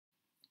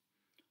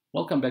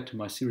Welcome back to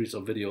my series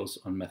of videos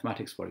on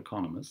mathematics for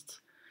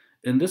economists.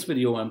 In this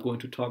video, I'm going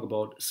to talk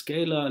about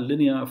scalar,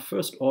 linear,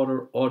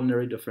 first-order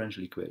ordinary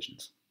differential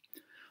equations.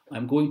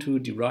 I'm going to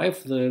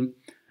derive the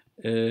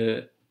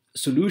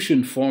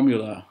solution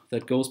formula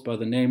that goes by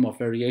the name of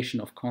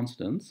variation of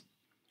constants.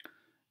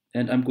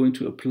 And I'm going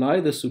to apply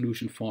the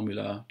solution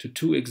formula to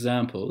two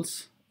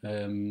examples,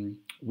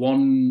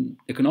 one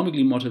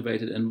economically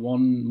motivated and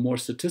one more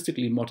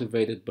statistically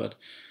motivated, but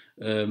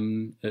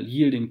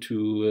yielding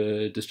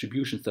to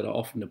distributions that are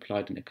often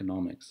applied in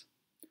economics.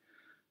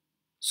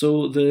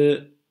 So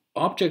the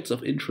objects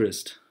of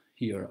interest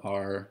here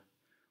are,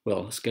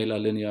 well,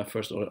 scalar, linear,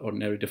 first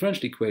ordinary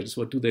differential equations.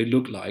 What do they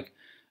look like?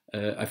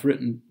 I've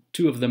written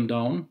two of them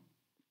down.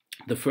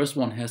 The first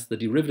one has the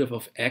derivative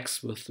of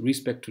x with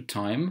respect to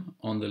time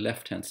on the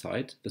left-hand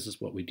side. This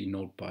is what we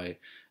denote by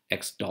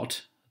x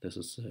dot. This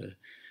is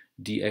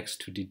dx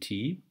to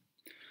dt.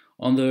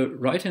 On the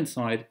right-hand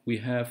side, we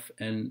have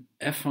an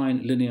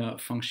affine linear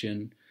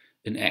function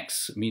in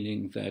x,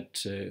 meaning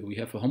that we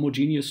have a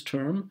homogeneous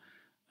term,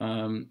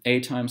 a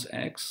times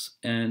x,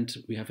 and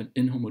we have an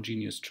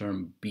inhomogeneous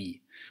term, b.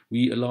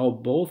 We allow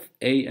both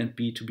a and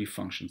b to be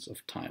functions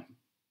of time.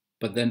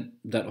 But then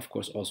that, of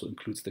course, also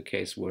includes the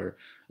case where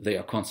they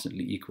are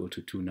constantly equal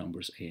to two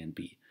numbers, a and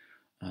b.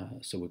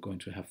 So we're going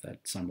to have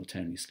that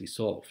simultaneously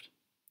solved.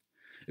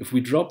 If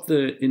we drop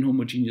the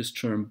inhomogeneous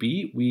term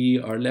b, we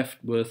are left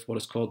with what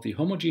is called the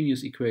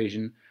homogeneous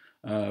equation,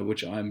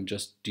 which I'm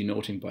just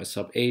denoting by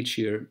sub h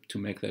here to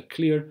make that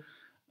clear.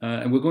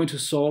 And we're going to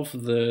solve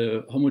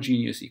the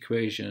homogeneous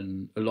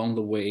equation along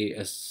the way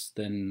as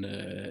then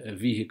a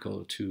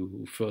vehicle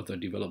to further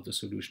develop the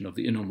solution of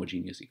the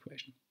inhomogeneous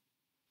equation.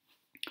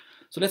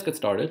 So let's get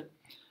started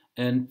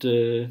and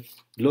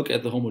look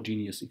at the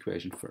homogeneous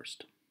equation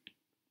first.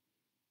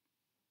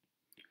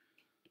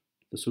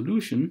 The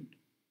solution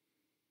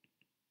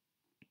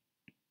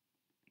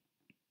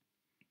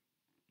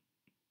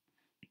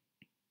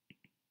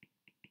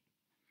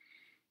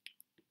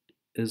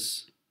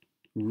is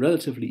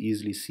relatively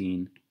easily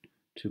seen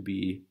to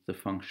be the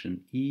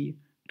function e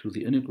to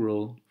the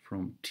integral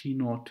from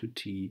t0 to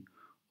t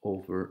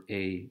over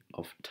a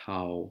of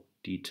tau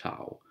d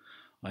tau.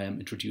 I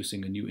am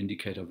introducing a new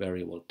indicator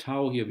variable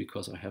tau here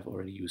because I have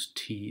already used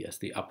t as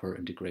the upper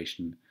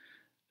integration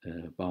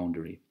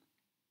boundary.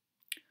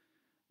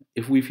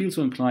 If we feel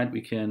so inclined,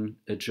 we can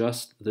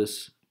adjust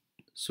this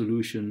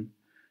solution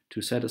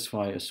to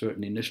satisfy a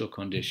certain initial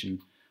condition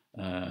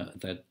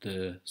that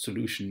the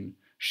solution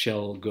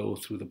shall go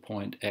through the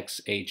point x,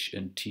 h,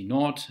 and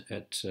t0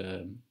 at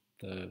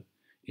the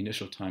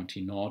initial time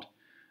t0.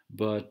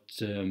 But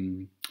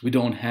we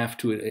don't have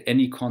to.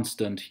 Any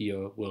constant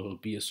here will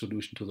be a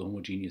solution to the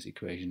homogeneous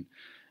equation.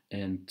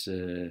 And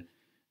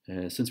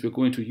since we're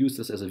going to use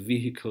this as a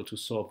vehicle to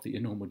solve the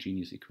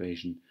inhomogeneous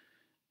equation,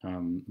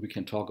 we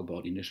can talk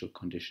about initial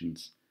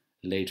conditions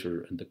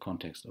later in the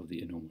context of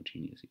the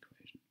inhomogeneous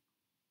equation.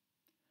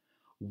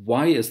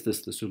 Why is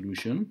this the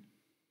solution?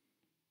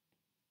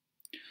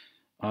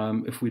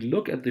 If we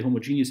look at the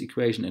homogeneous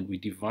equation and we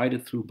divide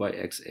it through by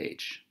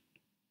xh,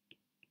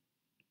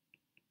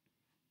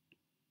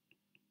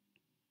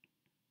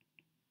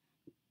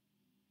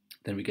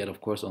 then we get,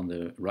 of course, on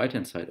the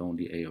right-hand side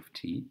only a of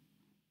t.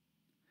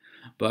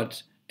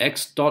 But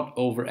x dot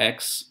over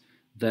x,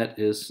 that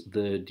is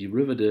the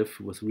derivative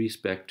with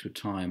respect to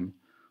time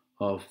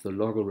of the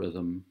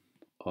logarithm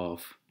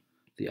of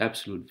the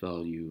absolute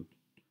value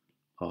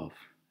of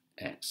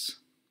x.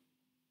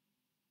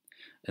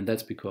 And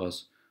that's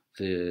because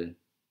the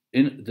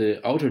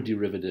outer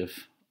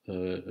derivative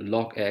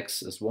log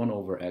x is 1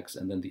 over x,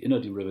 and then the inner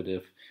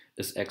derivative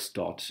is x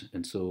dot.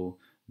 And so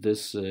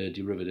this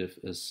derivative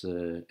is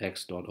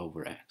x dot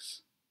over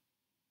x.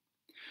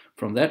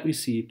 From that we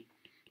see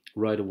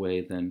right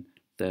away then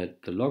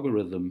that the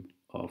logarithm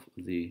of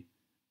the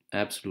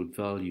absolute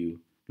value,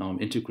 now I'm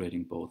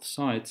integrating both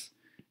sides,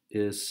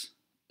 is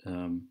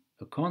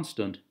a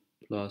constant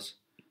plus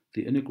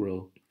the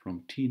integral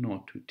from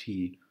t0 to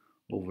t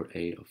over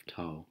a of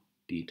tau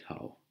d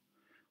tau,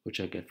 which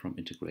I get from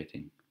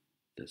integrating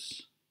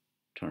this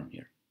term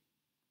here.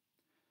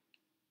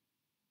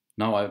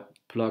 Now I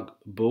plug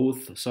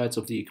both sides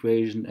of the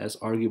equation as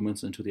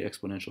arguments into the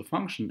exponential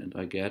function, and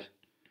I get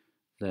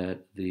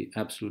that the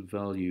absolute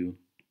value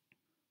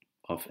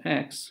of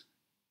x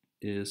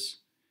is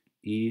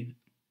e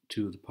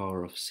to the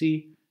power of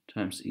c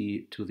times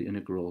e to the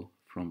integral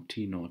from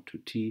t0 to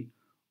t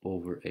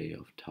over a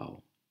of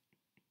tau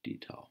d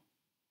tau.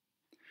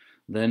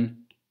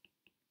 Then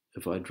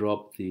if I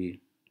drop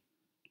the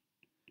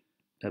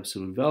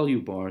absolute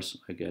value bars,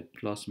 I get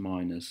plus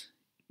minus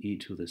e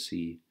to the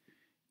c,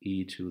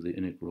 e to the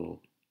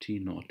integral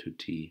t0 to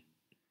t,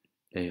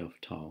 a of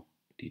tau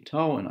d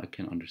tau, and I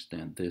can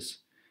understand this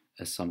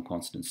as some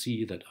constant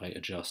c that I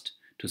adjust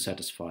to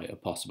satisfy a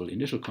possible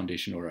initial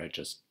condition, or I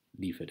just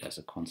leave it as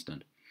a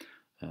constant,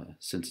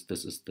 since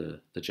this is the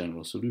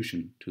general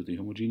solution to the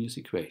homogeneous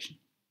equation.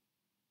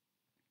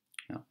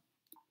 Now,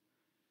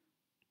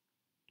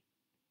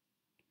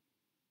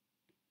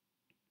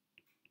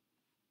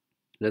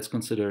 let's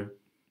consider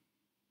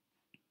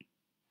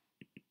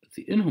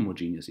the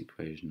inhomogeneous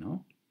equation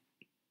now.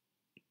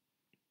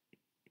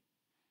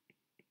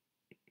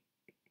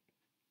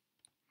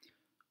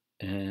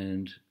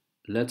 And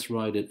let's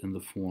write it in the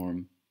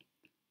form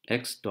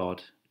x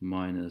dot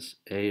minus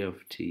a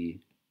of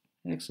t,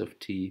 x of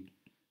t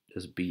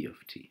is b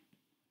of t.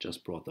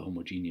 Just brought the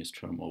homogeneous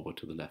term over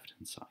to the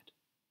left-hand side.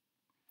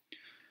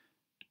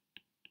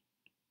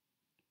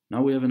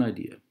 Now we have an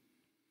idea.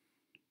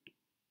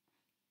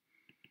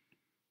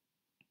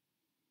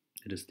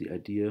 It is the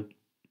idea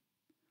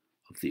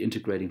of the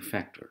integrating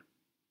factor.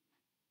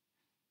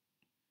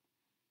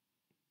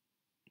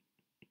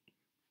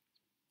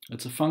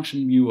 It's a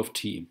function mu of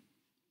t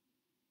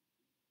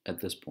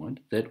at this point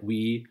that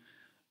we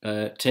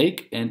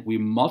take and we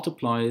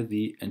multiply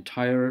the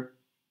entire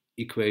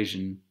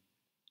equation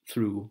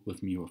through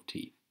with mu of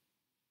t.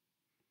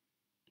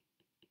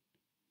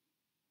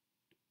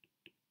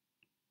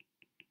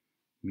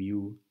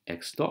 Mu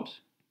x dot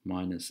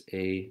minus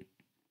a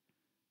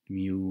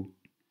mu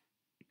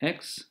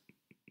x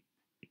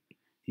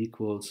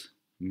equals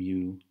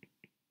mu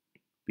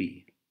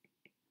b.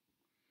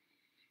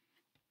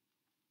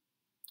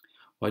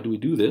 Why do we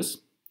do this?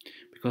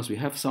 Because we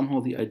have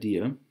somehow the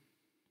idea,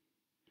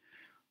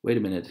 wait a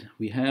minute,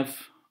 we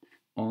have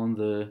on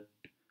the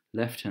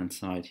left-hand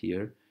side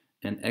here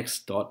an x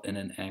dot and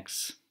an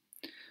x.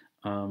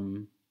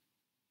 Can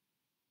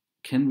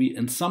we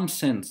in some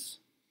sense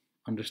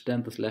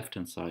understand this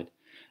left-hand side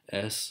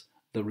as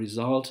the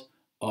result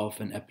of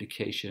an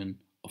application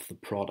of the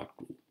product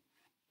rule?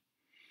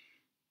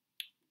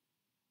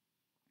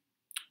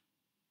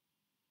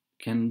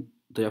 Can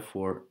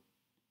therefore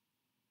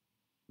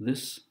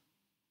this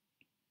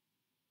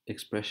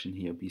expression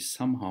here be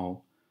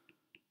somehow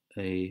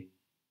a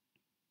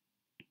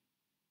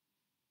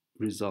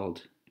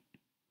result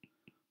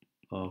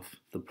of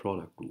the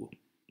product rule?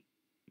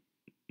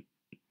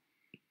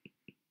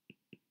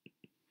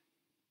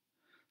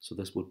 So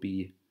this would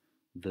be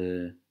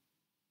the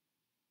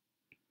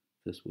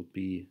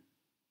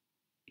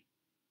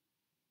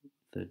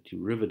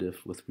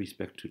derivative with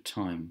respect to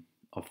time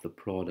of the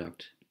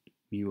product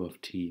mu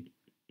of t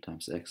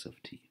times x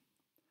of t.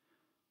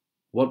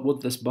 What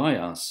would this buy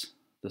us?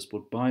 This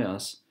would buy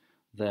us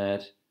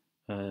that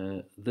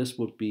this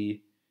would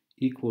be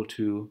equal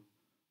to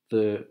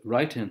the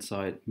right-hand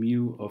side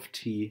mu of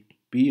t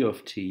b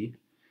of t,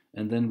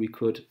 and then we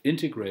could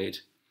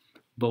integrate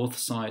both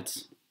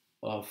sides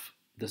of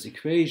this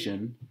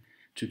equation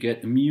to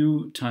get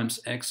mu times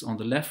x on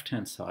the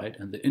left-hand side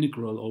and the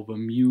integral over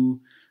mu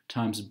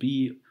times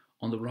b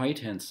on the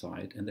right-hand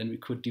side, and then we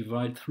could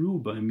divide through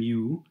by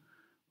mu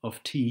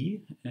of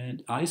t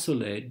and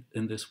isolate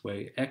in this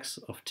way x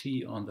of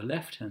t on the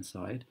left-hand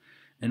side,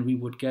 and we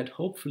would get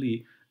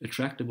hopefully a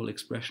tractable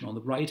expression on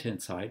the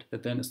right-hand side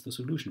that then is the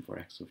solution for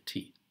x of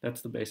t.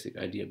 That's the basic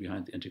idea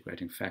behind the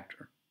integrating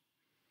factor.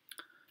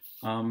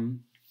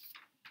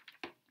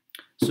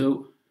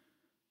 So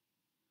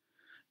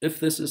if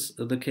this is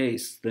the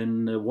case,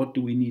 then what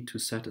do we need to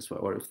satisfy?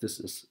 Or if this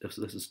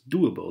is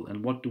doable,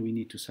 and what do we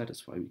need to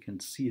satisfy? We can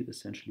see it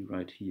essentially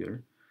right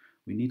here.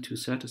 We need to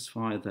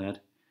satisfy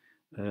that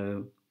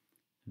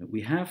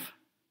we have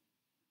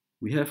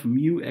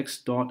mu x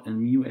dot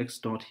and mu x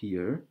dot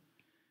here,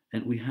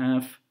 and we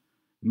have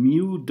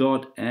mu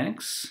dot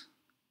x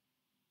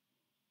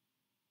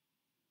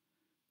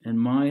and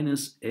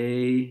minus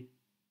a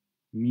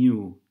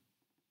mu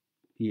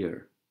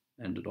here,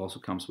 and it also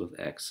comes with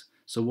x.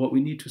 So what we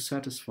need to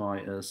satisfy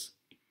is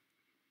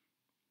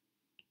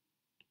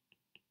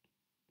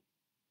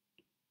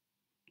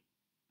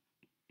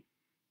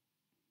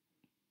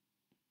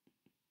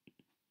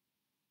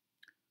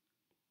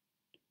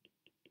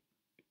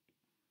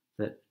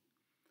that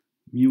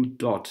mu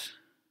dot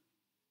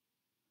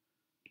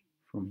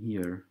from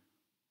here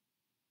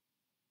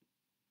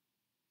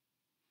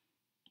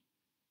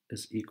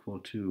is equal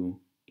to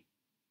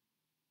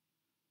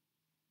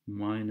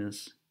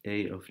minus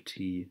a of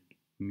t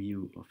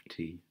mu of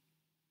t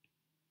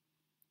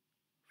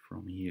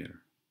from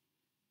here.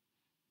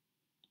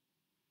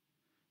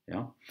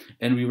 Yeah,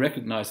 and we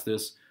recognize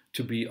this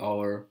to be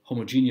our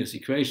homogeneous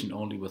equation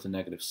only with a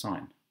negative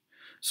sign.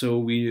 So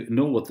we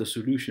know what the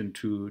solution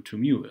to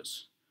mu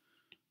is.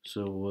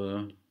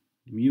 So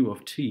mu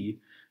of t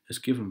is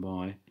given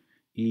by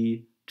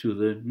e to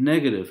the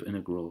negative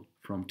integral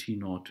from t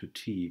naught to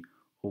t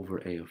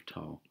over a of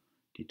tau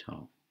d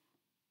tau.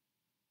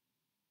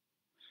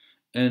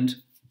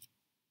 And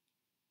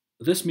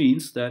this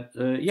means that,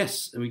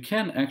 yes, we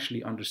can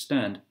actually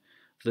understand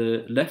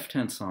the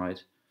left-hand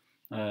side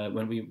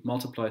when we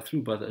multiply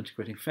through by the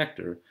integrating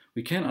factor.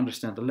 We can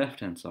understand the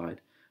left-hand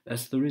side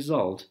as the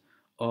result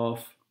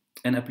of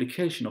an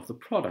application of the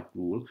product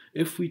rule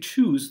if we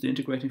choose the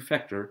integrating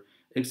factor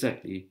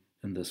exactly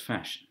in this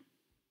fashion.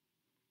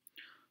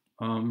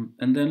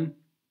 And then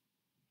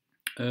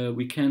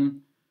we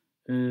can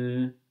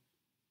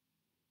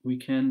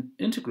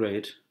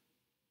integrate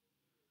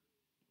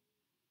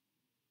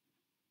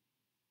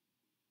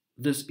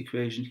this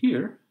equation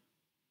here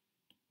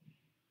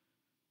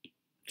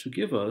to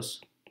give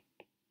us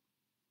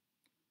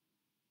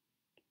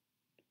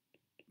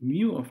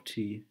mu of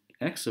t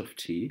x of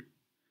t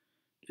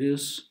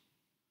is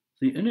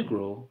the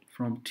integral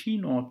from t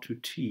naught to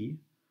t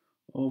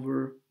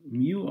over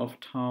mu of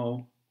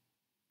tau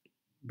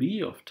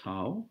b of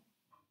tau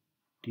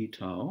d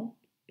tau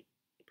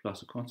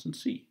plus a constant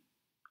c.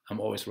 I'm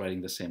always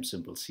writing the same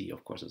symbol c.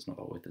 Of course, it's not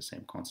always the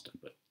same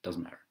constant, but it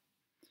doesn't matter.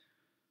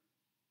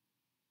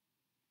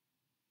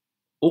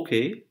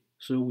 Okay,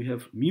 so we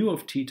have mu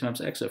of t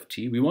times x of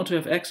t. We want to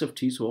have x of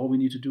t, so all we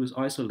need to do is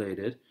isolate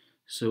it.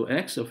 So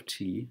x of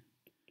t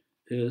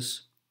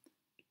is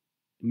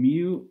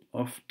mu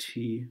of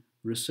t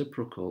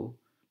reciprocal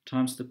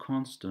times the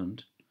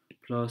constant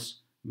plus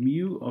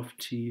mu of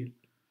t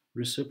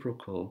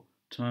reciprocal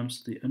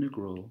times the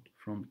integral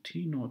from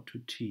t naught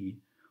to t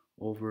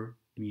over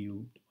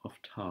mu of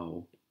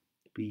tau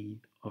b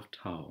of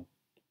tau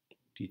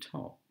d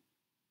tau.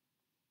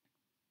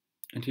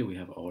 And here we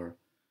have our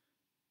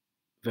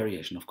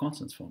variation of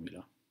constants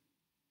formula.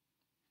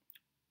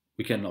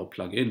 We can now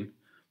plug in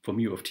for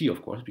mu of t,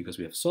 of course, because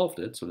we have solved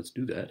it. So let's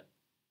do that.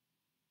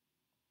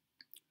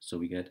 So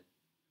we get,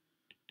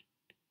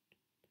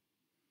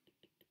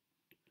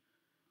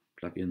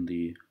 plug in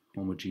the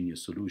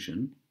homogeneous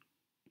solution.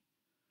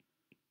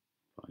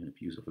 By an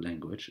abuse of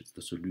language, it's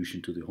the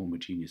solution to the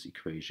homogeneous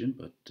equation,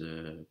 but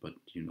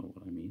you know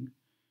what I mean.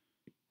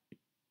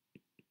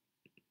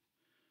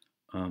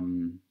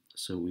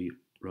 So we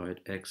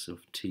write x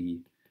of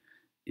t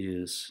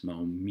is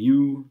now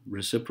mu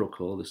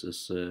reciprocal. This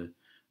is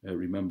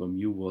remember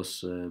mu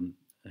was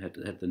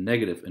had the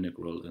negative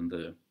integral in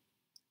the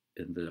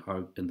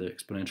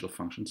exponential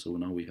function. So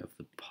now we have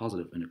the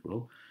positive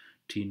integral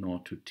t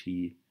naught to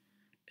t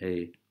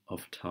a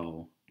of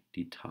tau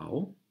d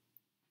tau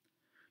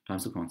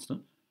times the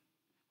constant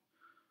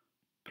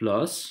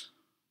plus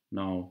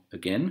now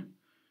again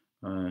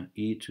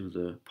e to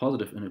the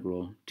positive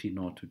integral t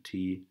naught to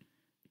t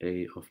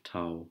a of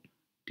tau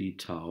d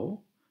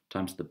tau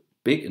times the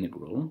big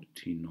integral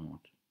t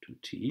naught to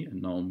t,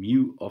 and now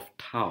mu of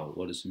tau.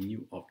 What is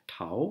mu of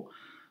tau?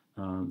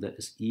 That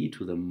is e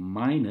to the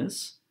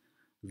minus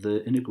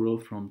the integral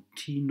from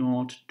t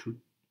naught to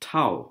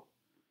tau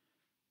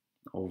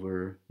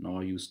over, now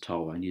I use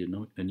tau, I need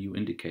a new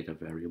indicator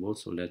variable,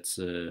 so let's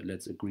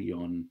agree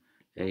on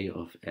a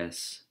of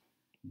s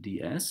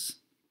ds,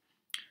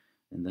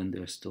 and then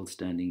there's still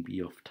standing b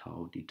of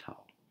tau d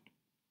tau.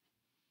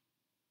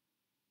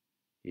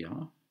 Yeah,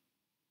 I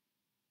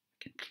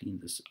can clean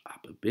this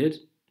up a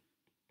bit.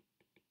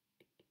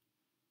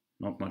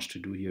 Not much to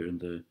do here in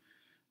the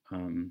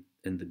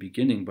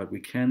beginning, but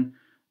we can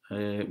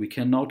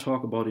now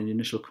talk about an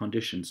initial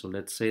condition. So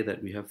let's say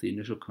that we have the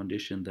initial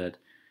condition that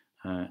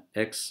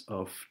x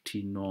of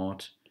t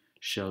naught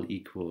shall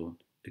equal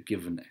a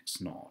given x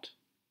naught.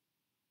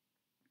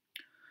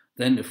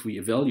 Then if we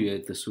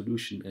evaluate the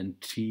solution in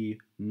t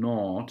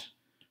naught,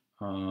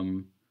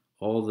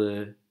 all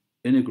the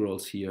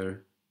integrals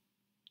here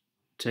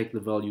take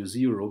the value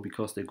 0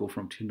 because they go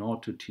from t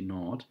naught to t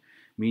naught,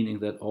 meaning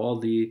that all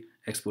the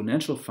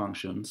exponential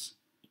functions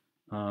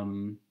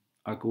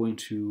are going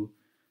to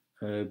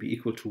be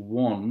equal to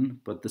 1,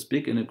 but this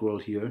big integral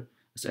here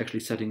is actually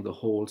setting the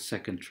whole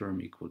second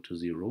term equal to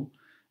 0.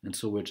 And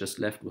so we're just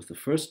left with the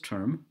first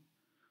term,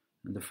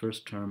 and the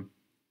first term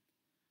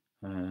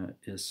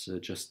is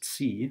just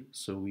c.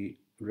 So we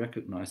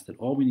recognize that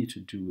all we need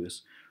to do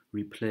is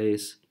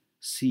replace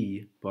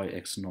c by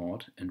x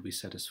naught, and we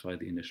satisfy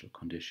the initial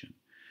condition,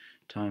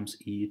 times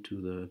e to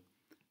the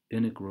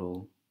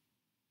integral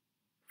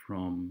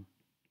from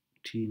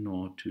t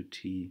naught to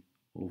t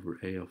over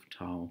a of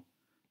tau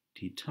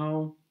d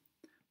tau,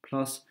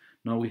 plus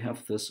now we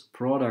have this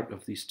product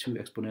of these two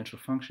exponential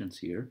functions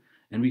here,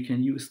 and we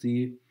can use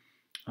the,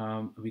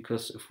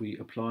 because if we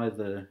apply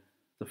the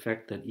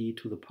fact that e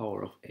to the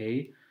power of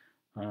a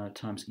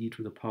times e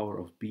to the power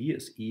of b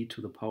is e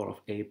to the power of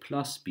a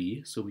plus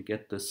b, so we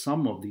get the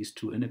sum of these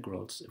two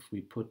integrals if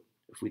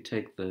we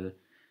take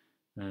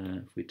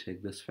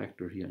this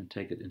factor here and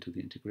take it into the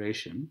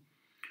integration.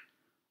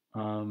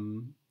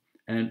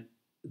 And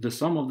the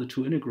sum of the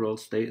two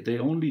integrals, they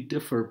only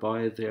differ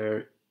by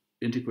their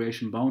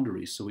integration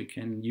boundaries. So we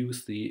can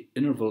use the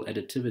interval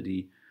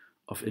additivity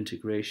of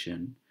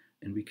integration,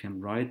 and we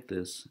can write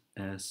this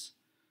as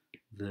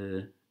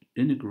the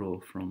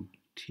integral from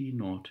t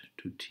naught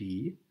to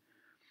t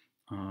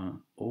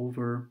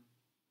over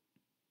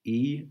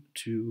e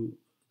to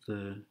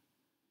the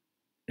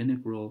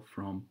integral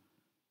from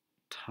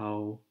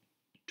tau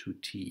to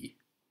t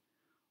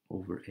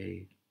over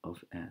a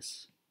of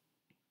s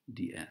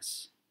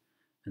ds.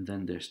 And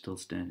then there's still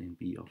standing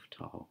b of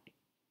tau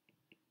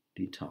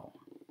d tau.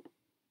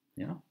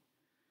 Yeah,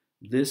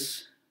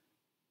 this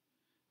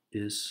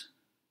is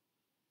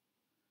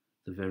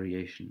the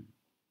variation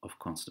of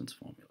constants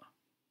formula.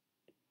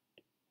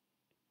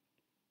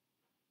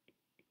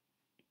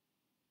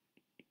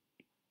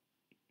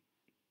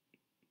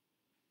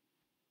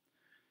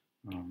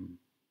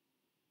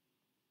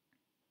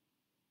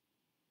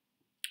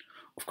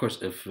 Of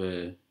course, if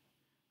a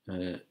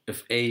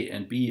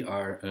and b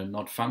are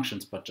not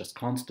functions but just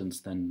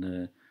constants,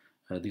 then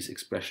these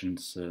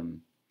expressions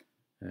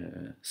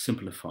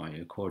simplify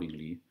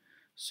accordingly.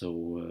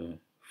 So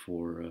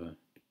for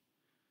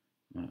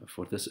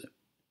this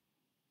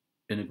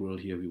integral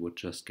here, we would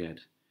just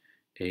get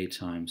a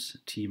times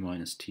t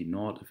minus t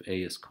naught if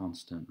a is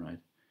constant, right?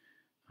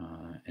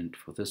 And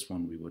for this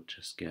one, we would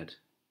just get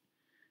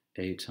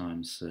a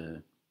times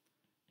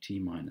t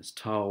minus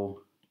tau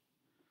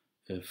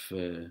if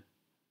a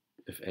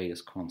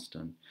is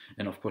constant.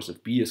 And of course,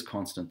 if b is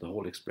constant, the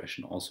whole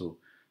expression also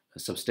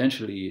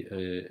substantially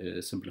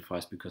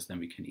simplifies, because then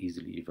we can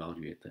easily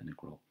evaluate the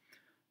integral.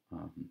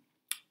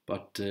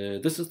 But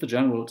this is the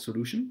general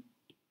solution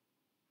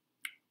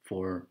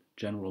for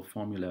general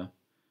formula.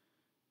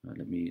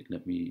 Let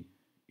me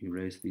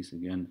erase these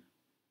again.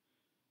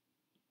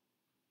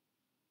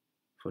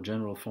 For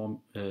general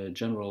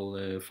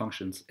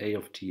functions a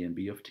of t and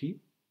b of t.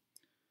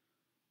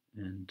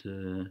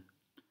 And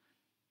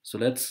so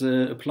let's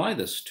apply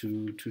this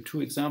to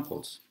two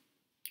examples.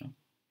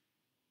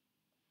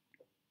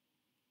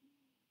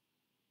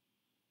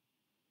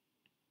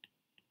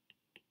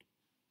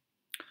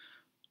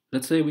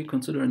 Let's say we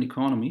consider an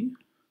economy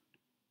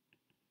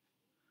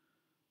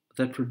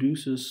that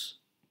produces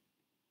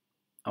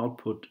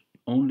output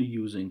only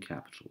using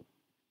capital.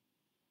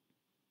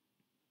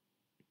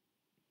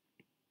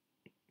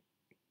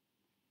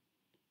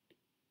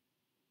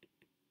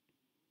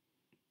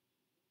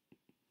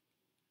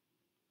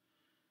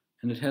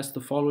 And it has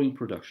the following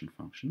production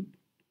function.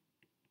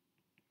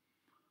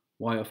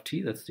 Y of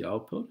t, that's the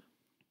output,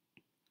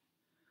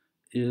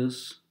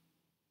 is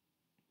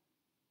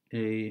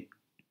a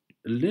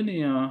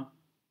linear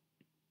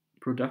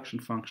production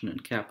function in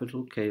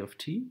capital K of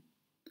t.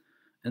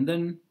 And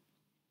then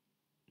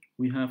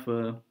we have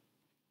a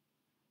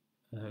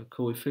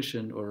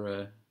coefficient,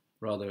 or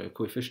rather a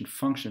coefficient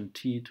function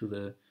t to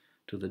the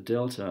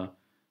delta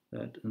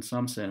that in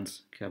some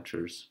sense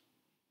captures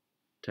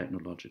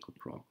technological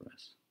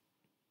progress.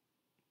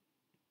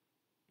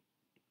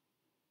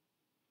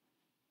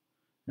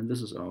 And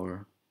this is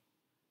our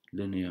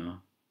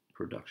linear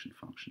production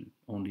function,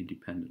 only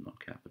dependent on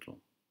capital.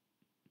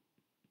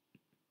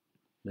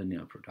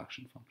 Linear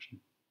production function.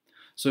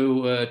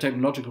 So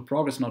technological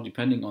progress now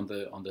depending on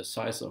the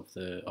size of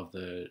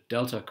the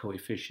delta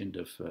coefficient.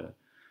 If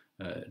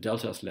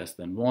delta is less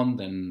than 1,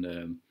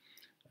 then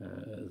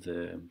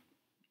the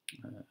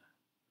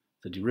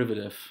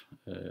derivative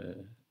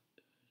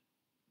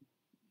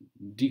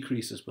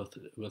decreases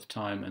with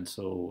time, and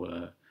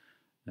so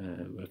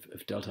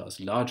if delta is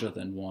larger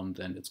than 1,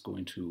 then it's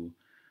going to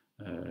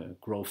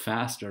grow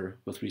faster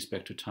with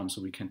respect to time.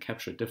 So we can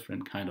capture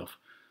different kind of,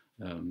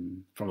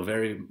 from a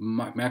very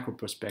macro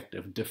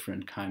perspective,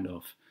 different kind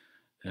of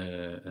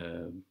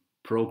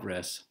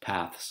progress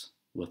paths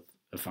with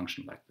a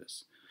function like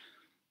this.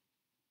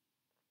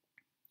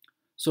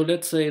 So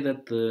let's say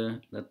that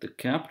the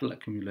capital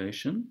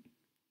accumulation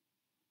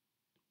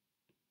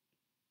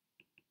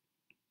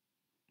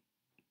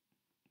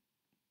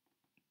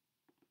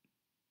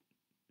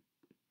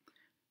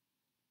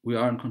we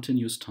are in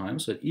continuous time,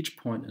 so at each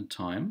point in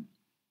time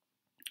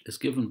is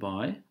given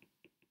by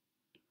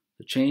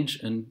the change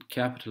in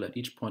capital at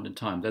each point in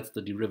time. That's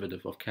the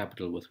derivative of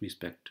capital with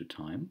respect to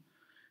time,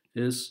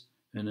 is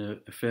in a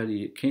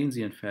fairly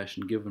Keynesian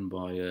fashion given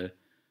by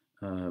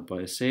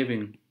a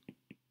saving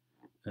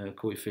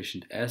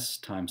coefficient s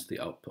times the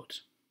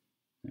output.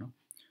 Yeah?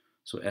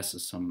 So s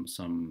is some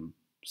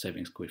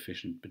savings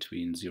coefficient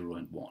between 0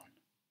 and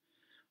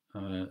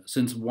 1.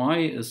 Since y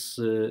is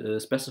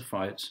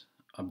specified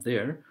up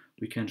there,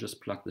 we can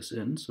just plug this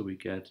in. So we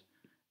get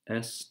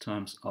s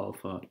times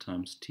alpha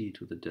times t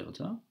to the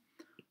delta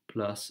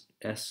plus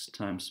s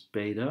times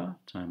beta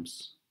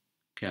times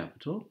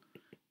capital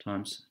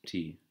times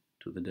t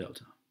to the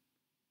delta.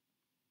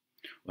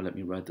 Well, let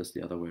me write this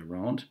the other way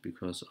around,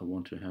 because I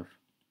want to have,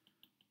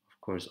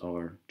 of course,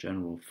 our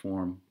general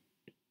form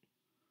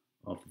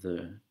of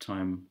the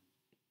time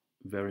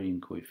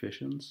varying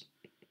coefficients.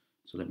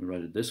 So let me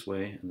write it this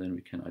way, and then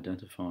we can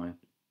identify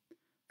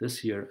this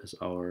here as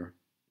our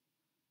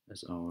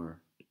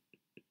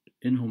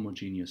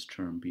inhomogeneous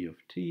term b of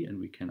t, and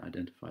we can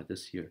identify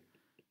this here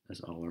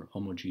as our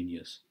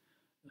homogeneous,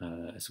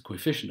 as a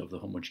coefficient of the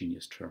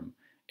homogeneous term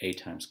a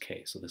times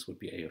k. So this would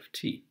be a of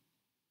t.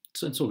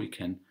 So we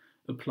can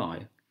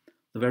apply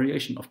the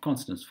variation of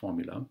constants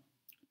formula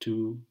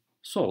to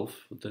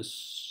solve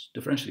this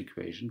differential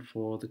equation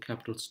for the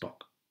capital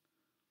stock.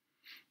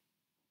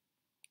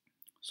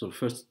 So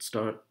first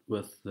start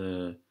with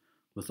the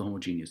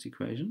homogeneous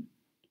equation.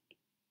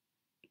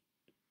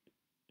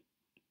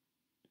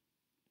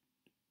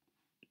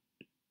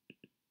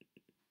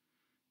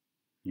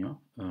 Yeah,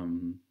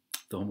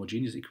 the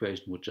homogeneous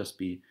equation would just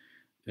be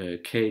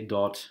k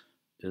dot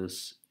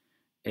is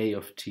a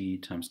of t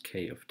times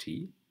k of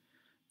t,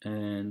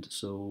 and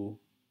so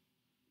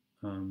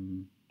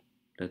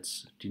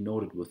let's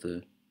denote it with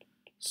a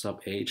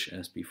sub h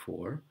as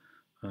before.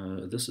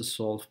 This is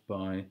solved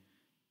by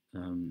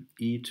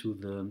e to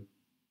the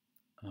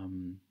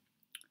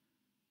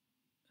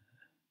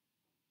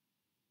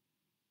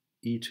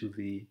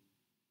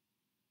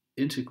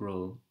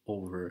integral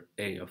over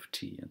a of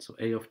t. And so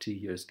a of t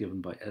here is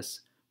given by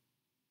s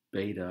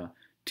beta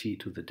t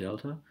to the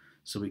delta.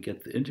 So we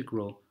get the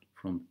integral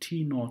from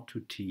t naught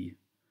to t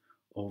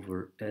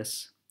over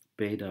s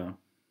beta.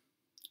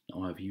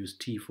 Now I've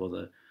used t for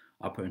the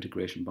upper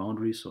integration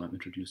boundary, so I'm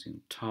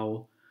introducing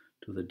tau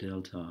to the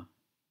delta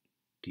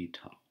d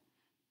tau.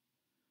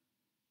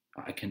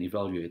 I can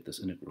evaluate this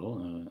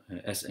integral.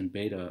 S and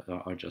beta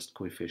are just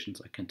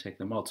coefficients. I can take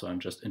them out, so I'm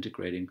just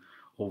integrating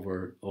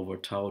over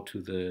tau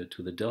to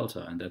the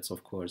delta, and that's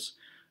of course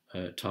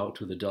tau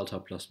to the delta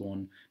plus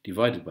 1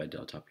 divided by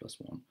delta plus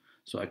 1.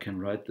 So I can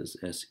write this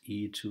as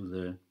e to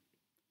the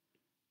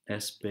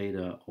s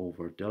beta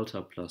over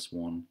delta plus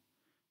 1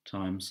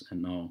 times,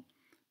 and now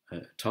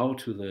tau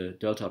to the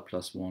delta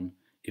plus 1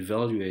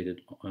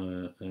 evaluated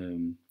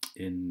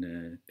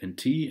in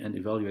t and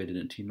evaluated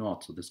in t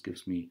naught. So this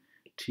gives me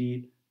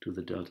t to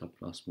the delta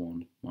plus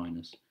 1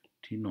 minus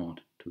t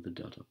naught to the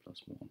delta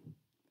plus 1.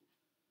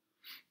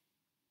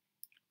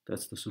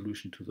 That's the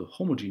solution to the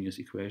homogeneous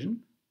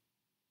equation.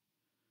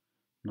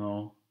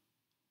 Now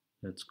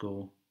let's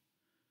go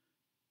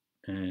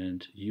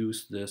and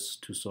use this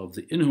to solve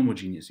the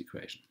inhomogeneous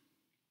equation.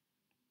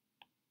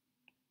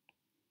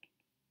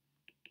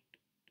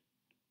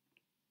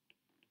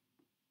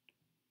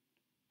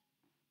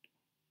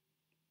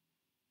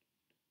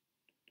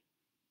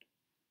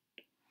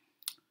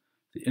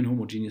 The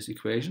inhomogeneous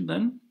equation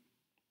then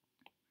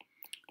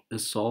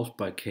is solved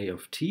by k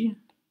of t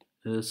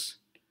is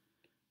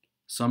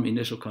some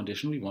initial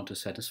condition we want to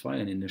satisfy,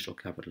 an initial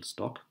capital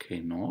stock k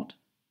naught,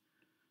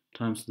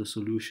 times the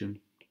solution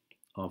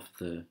of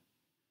the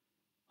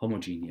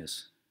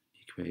homogeneous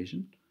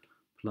equation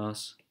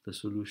plus the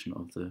solution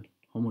of the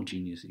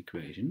homogeneous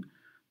equation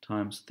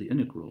times the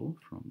integral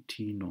from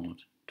t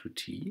naught to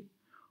t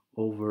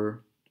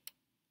over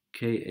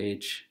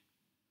kh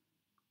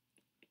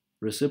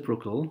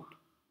reciprocal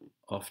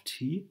of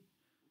t,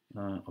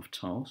 of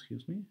tau,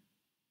 excuse me,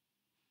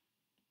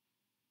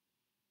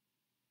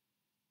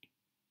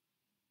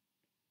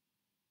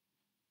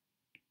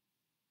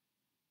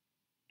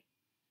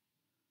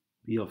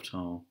 b of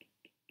tau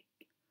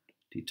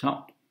d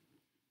tau.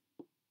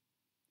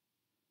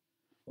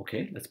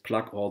 Okay, let's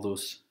plug all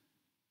those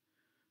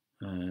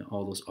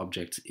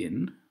objects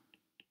in.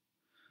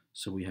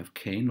 So we have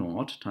k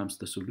naught times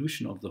the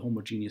solution of the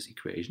homogeneous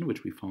equation,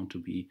 which we found to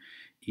be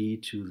e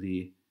to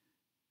the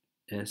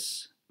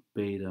s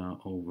beta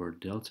over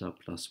delta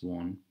plus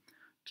 1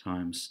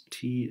 times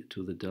t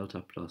to the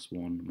delta plus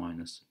 1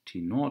 minus t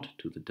naught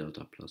to the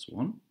delta plus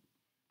 1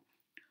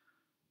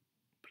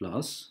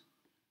 plus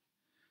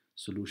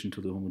solution to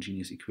the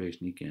homogeneous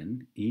equation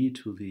again, e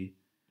to the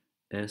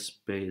s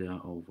beta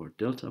over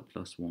delta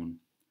plus 1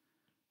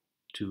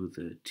 to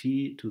the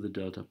t to the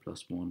delta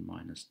plus 1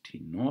 minus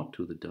t naught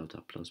to the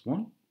delta plus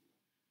 1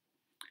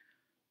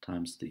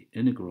 times the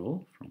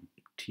integral from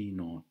t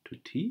naught to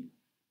t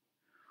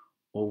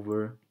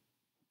over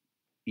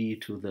e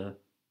to the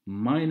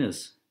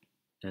minus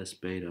s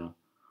beta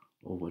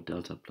over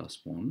delta plus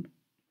 1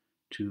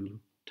 to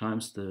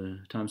times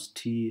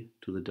t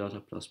to the delta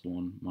plus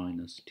 1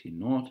 minus t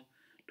naught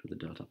to the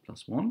delta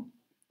plus 1.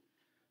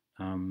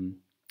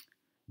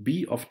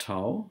 B of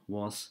tau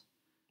was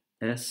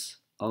s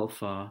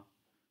alpha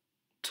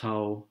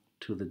tau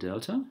to the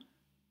delta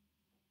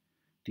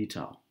d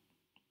tau.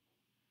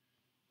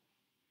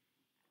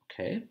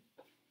 Okay.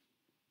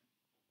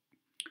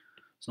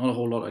 There's not a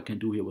whole lot I can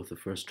do here with the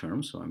first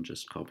term, so I'm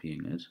just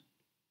copying it.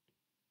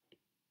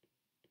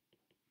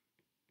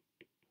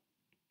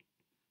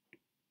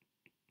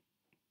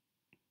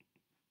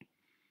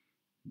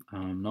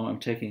 Now I'm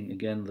taking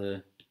again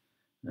the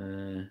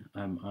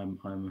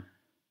I'm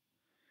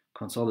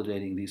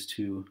consolidating these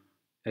two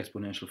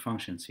exponential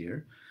functions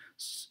here,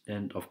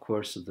 and of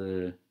course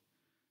the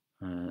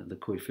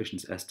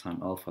coefficients s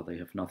times alpha, they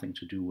have nothing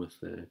to do with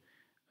the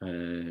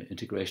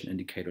integration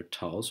indicator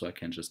tau, so I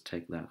can just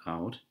take that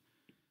out.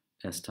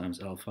 S times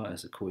alpha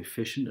as a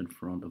coefficient in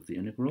front of the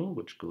integral,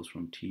 which goes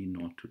from t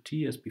naught to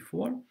t as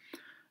before,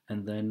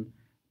 and then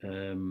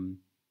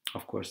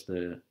of course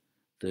the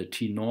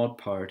t naught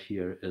part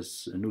here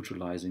is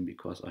neutralizing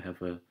because I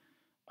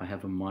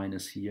have a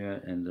minus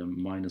here and a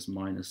minus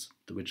minus,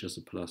 which is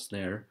a plus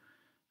there,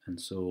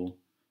 and so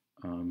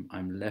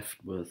I'm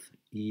left with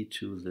e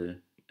to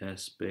the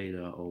s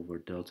beta over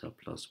delta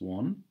plus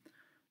 1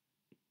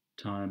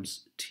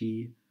 times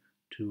t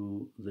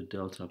to the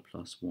delta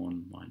plus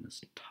 1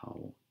 minus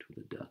tau to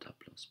the delta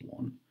plus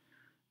 1,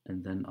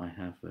 and then I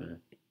have a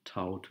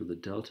tau to the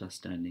delta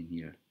standing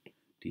here,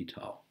 d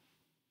tau.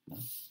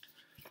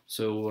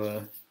 So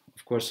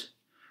of course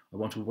I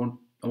want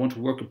to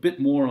work a bit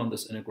more on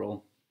this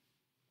integral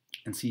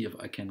and see if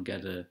I can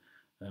get a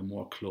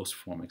more closed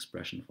form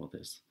expression for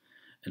this.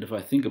 And if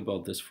I think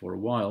about this for a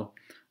while,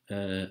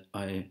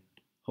 I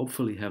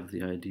hopefully have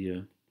the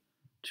idea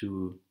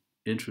to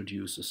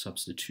introduce a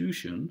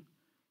substitution.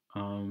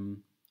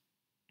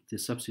 The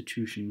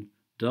substitution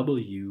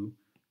w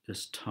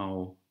is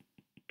tau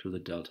to the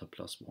delta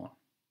plus 1.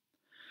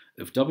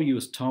 If w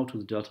is tau to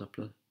the delta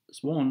plus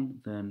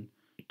 1, then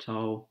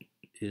tau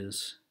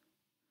is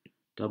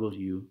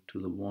w to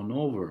the 1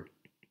 over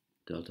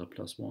delta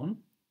plus 1.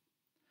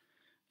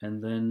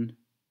 And then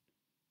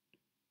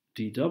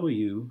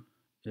dw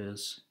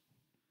is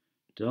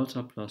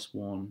delta plus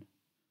 1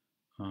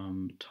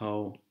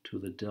 tau to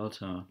the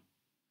delta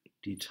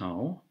d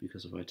tau,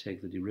 because if I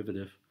take the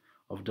derivative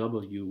of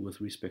w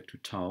with respect to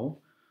tau,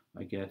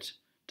 I get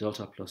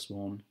delta plus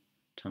 1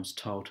 times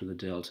tau to the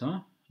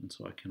delta, and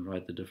so I can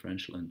write the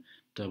differential in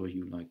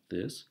w like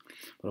this.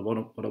 But what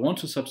I want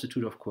to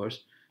substitute, of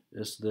course,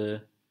 is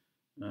the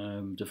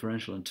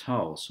differential in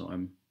tau. So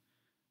I'm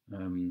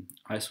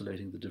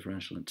isolating the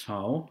differential in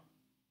tau.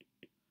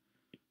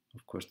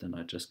 Of course, then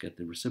I just get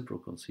the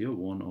reciprocals here,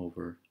 1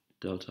 over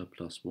delta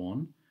plus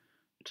 1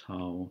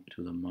 tau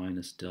to the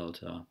minus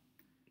delta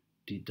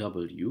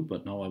dw.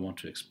 But now I want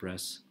to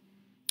express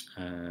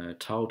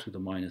tau to the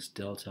minus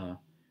delta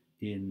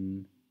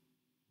in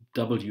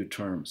w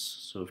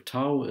terms. So if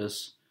tau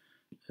is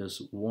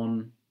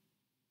w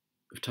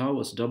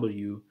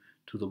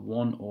to the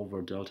 1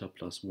 over delta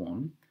plus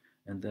 1,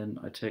 and then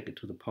I take it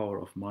to the power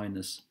of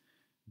minus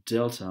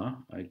delta,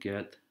 I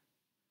get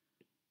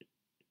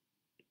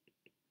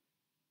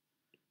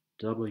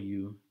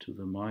w to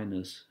the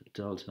minus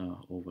delta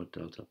over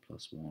delta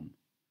plus 1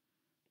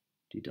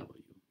 dw.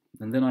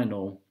 And then I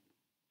know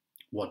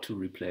what to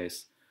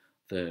replace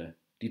the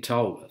d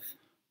tau with.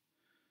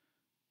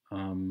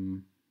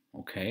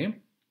 Okay,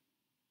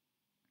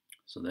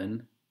 so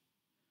then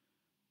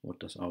what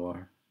does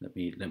our, let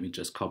me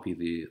just copy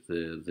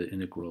the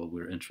integral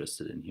we're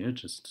interested in here,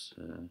 just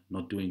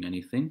not doing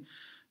anything,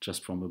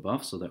 just from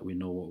above, so that we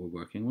know what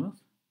we're working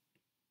with.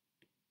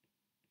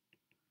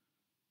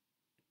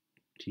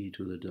 T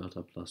to the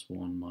delta plus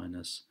 1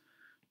 minus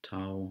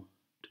tau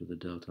to the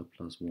delta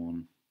plus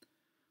 1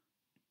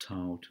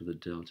 tau to the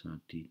delta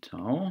d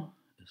tau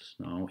is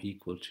now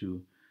equal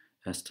to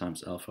s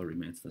times alpha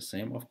remains the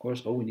same, of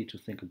course. Oh, we need to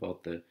think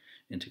about the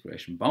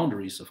integration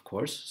boundaries, of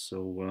course.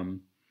 So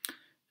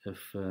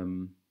if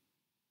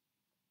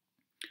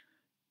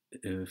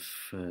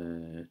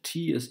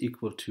t is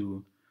equal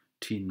to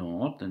t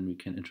naught, then we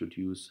can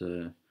introduce,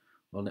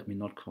 well, let me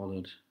not call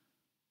it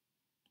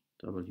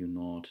w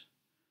naught.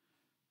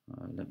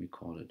 Let me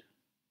call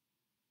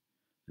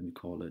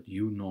it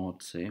u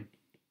naught, say.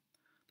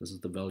 This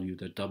is the value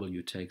that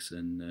w takes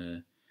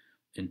in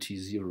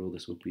t0.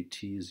 This would be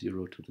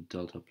t0 to the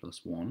delta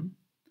plus 1.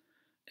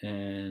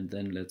 And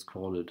then let's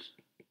call it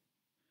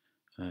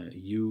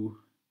u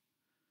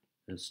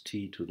as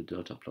t to the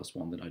delta plus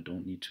 1. Then I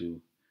don't need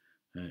to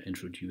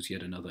introduce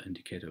yet another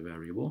indicator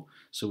variable.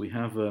 So we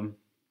have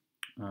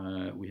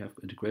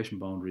integration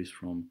boundaries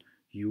from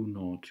u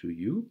naught to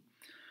u.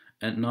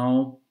 And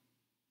now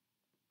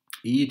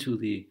e to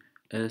the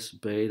s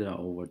beta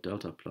over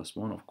delta plus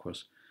 1, of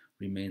course,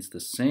 remains the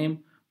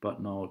same,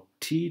 but now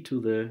t to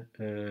the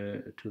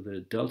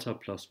delta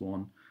plus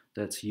 1,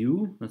 that's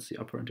u, that's the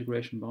upper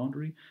integration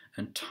boundary,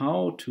 and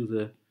tau to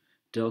the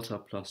delta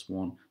plus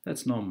 1,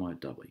 that's now my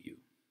w.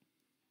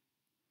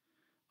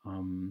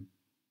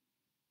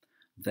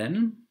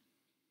 Then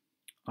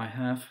I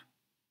have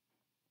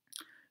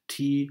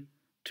t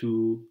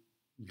to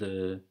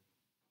the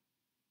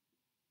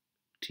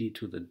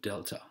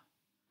delta.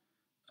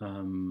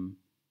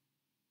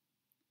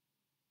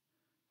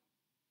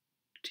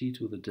 T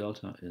to the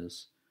delta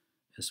is,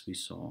 as we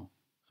saw,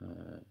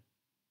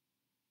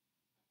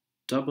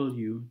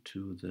 w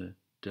to the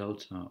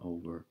delta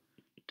over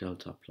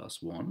delta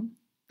plus 1.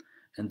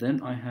 And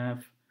then I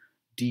have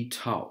d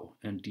tau,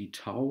 and d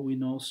tau we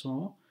now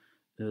saw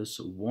is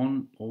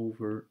 1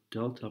 over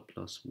delta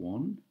plus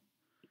 1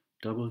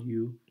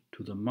 w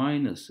to the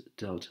minus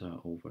delta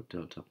over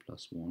delta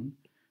plus 1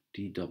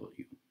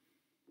 dw.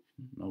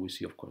 Now we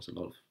see, of course, a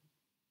lot of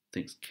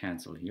things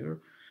cancel here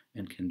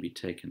and can be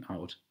taken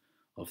out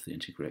of the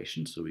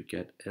integration. So we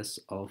get s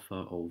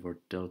alpha over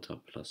delta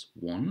plus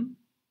 1.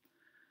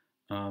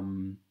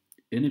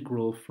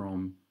 Integral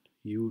from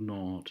u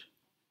naught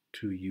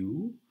to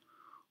u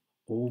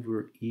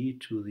over e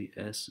to the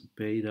s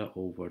beta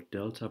over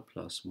delta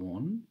plus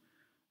 1,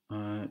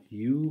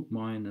 u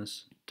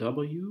minus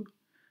w,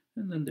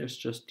 and then there's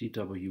just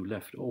dw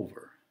left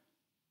over.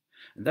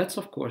 And that's,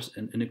 of course,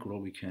 an integral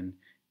we can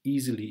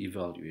easily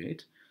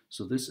evaluate.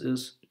 So this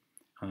is,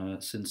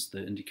 since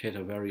the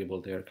indicator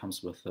variable there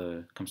comes with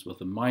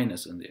a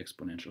minus in the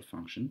exponential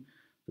function,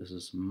 this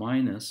is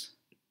minus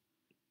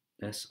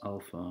s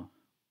alpha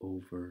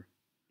over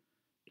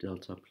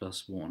delta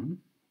plus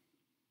 1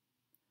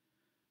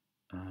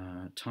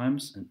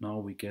 times, and now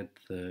we get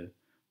the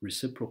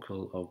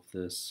reciprocal of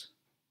this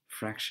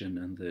fraction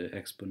and the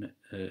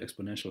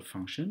exponential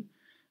function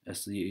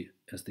as the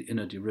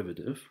inner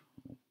derivative,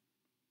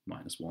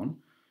 minus 1.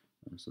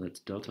 So that's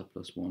delta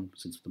plus 1,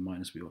 since the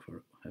minus we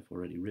have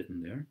already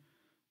written there,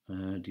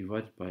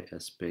 divided by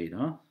s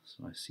beta.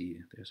 So I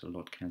see there's a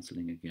lot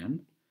cancelling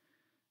again.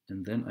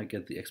 And then I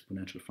get the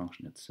exponential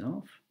function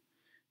itself,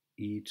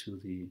 e to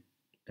the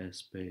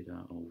s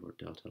beta over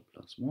delta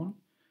plus 1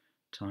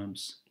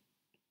 times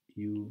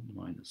u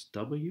minus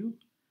w.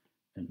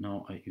 And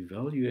now I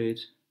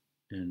evaluate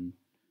in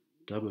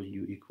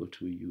W equal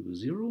to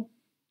U0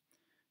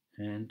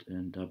 and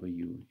in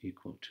W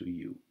equal to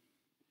U.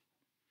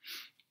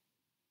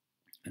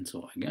 And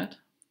so I get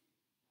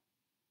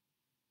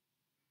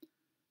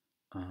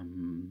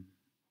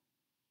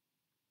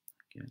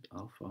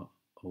alpha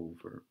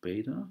over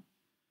beta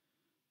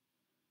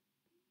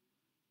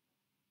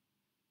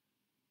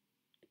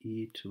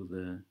e to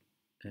the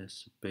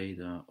s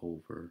beta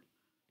over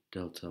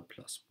delta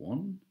plus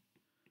 1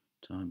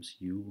 times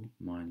u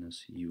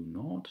minus u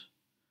naught,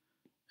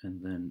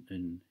 and then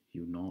in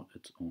u naught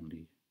it's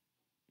only,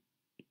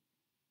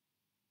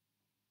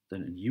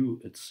 then in u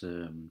it's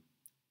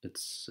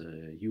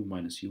u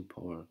minus u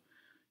power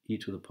e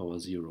to the power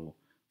 0,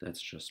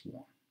 that's just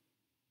 1.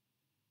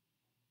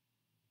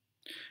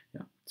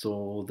 Yeah,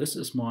 so this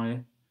is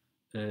my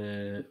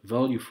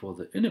value for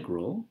the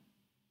integral.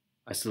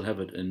 I still have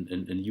it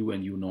in u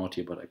and u naught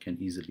here, but I can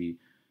easily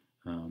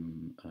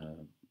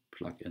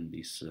plug in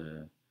these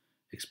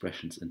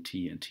expressions in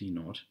t and t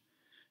naught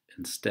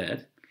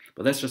instead.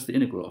 But that's just the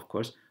integral, of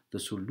course. The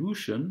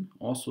solution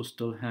also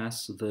still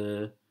has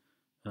the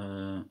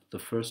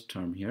first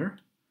term here.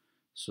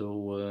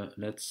 So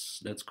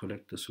let's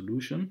collect the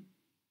solution.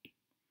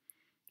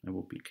 That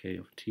would be k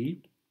of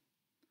t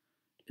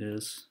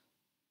is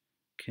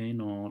k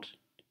naught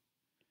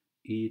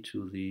e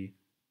to the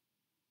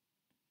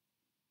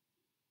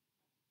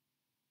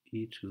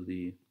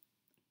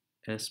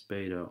s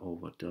beta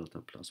over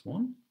delta plus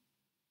 1,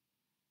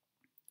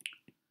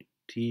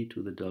 t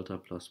to the delta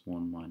plus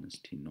 1 minus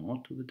t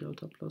naught to the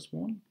delta plus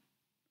 1,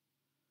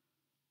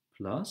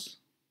 plus,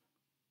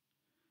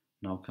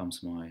 now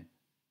comes my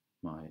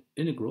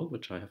integral,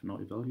 which I have now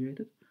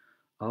evaluated,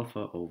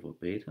 alpha over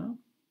beta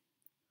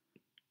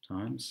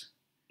times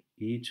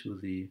e to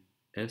the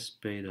s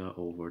beta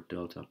over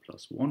delta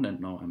plus 1,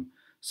 and now I'm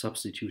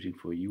substituting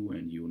for u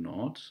and u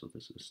naught, so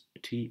this is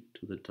t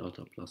to the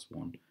delta plus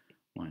 1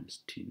 minus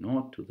t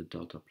naught to the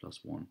delta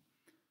plus 1.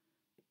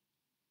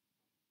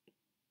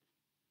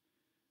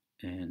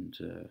 And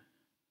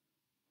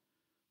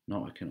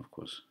now I can, of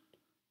course,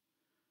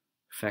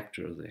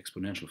 factor the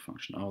exponential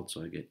function out,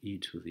 so I get e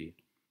to the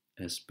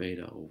s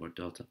beta over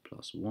delta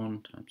plus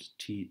 1 times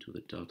t to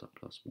the delta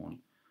plus 1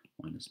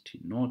 minus t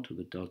naught to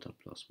the delta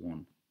plus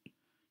 1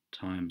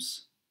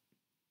 times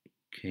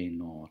k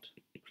naught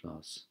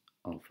plus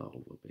alpha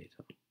over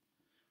beta.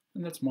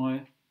 And that's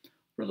my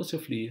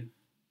relatively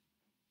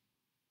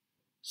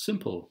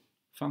simple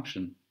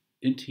function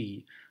in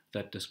t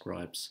that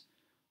describes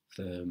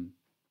the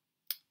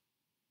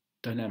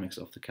dynamics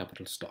of the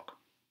capital stock.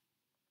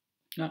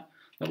 Now,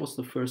 that was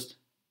the first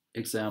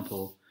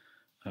example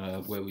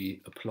where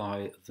we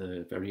apply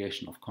the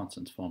variation of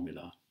constants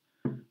formula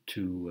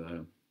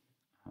to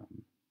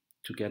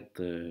get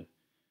the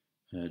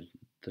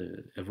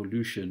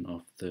evolution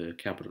of the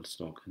capital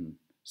stock in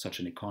such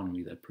an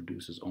economy that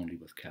produces only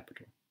with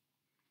capital.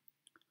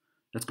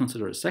 Let's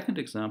consider a second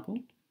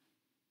example.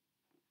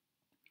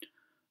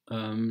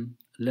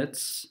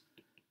 Let's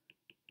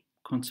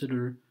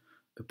consider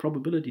a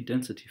probability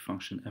density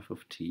function f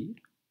of t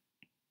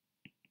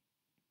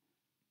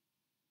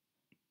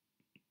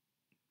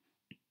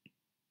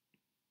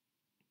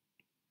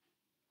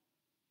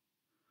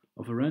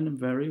of a random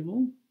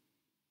variable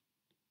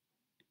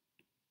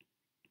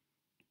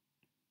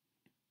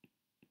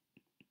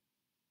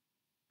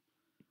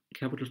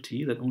capital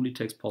T that only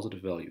takes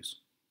positive values.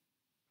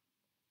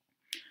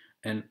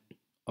 And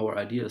our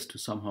idea is to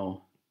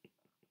somehow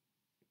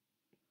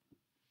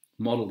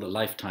model the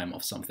lifetime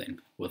of something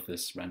with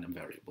this random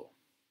variable.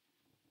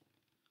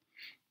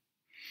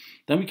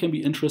 Then we can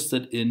be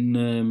interested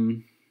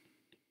in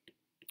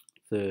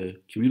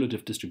the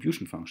cumulative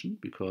distribution function,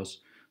 because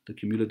the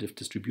cumulative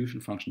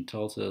distribution function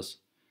tells us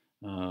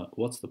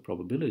what's the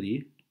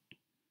probability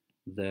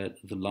that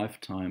the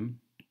lifetime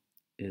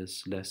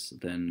is less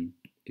than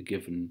a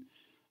given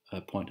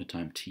point in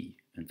time t.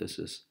 And this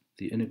is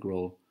the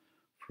integral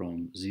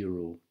from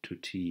 0 to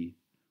t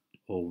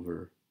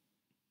over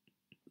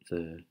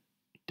the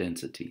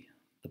density,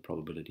 the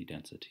probability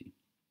density.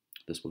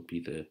 This would be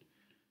the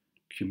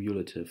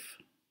cumulative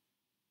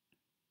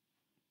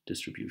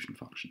distribution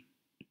function.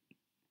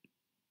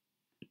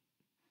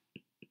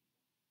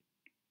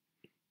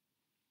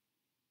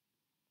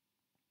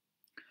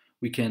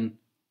 We can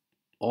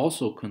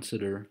also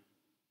consider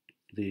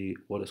the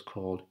what is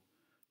called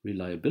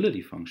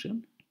reliability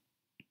function.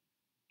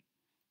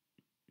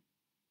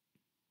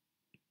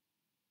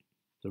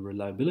 The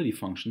reliability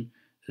function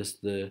is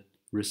the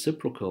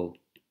reciprocal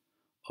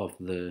of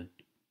the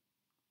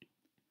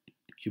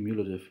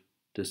cumulative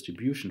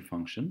distribution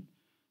function.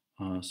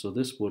 So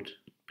this would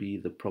be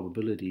the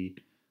probability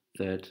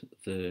that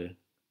the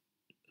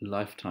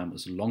lifetime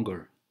is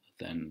longer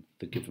than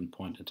the given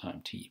point in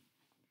time t.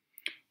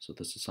 So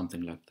this is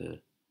something like the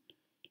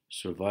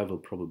survival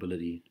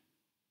probability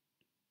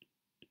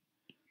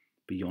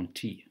beyond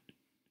t.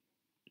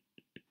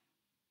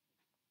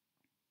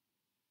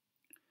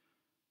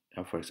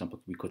 Now, for example,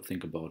 we could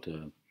think about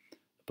a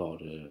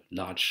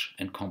large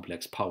and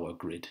complex power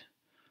grid.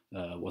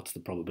 What's the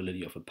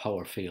probability of a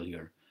power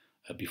failure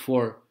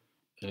before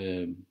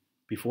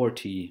before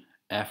t,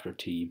 after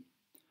t,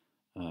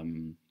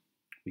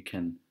 we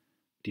can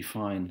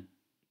define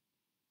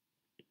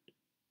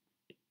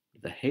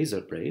the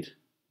hazard rate,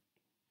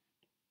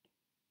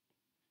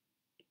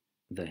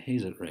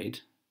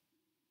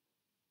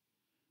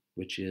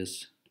 which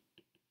is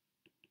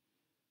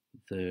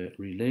the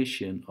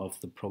relation of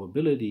the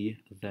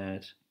probability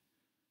that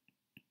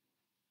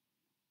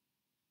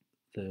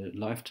the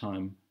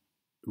lifetime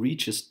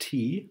reaches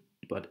t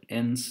but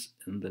ends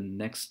in the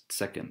next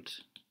second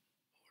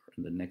or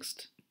in the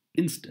next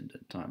instant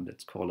in time.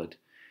 Let's call it,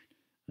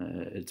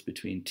 it's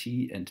between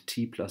t and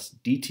t plus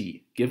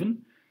dt,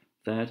 given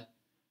that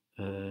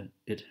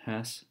it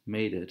has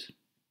made it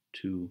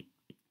to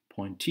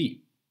point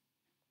t.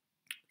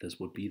 This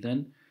would be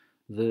then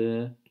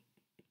the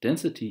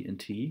density in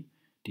t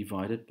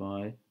divided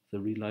by the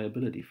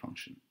reliability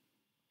function.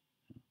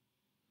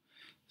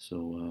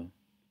 So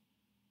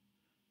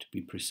to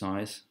be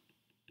precise,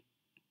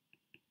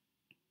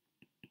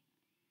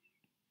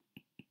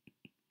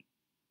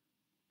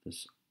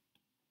 this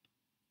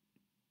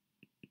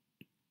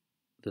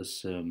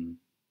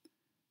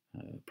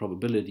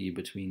probability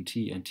between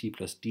t and t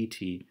plus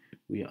dt,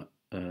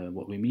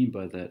 what we mean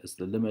by that is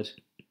the limit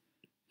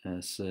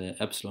as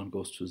epsilon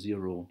goes to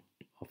 0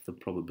 of the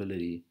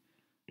probability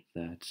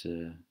that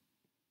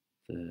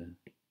the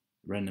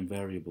random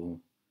variable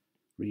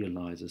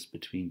realizes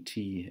between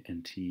t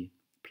and t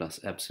plus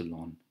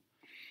epsilon,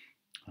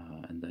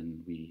 and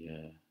then we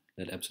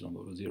let epsilon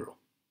go to 0.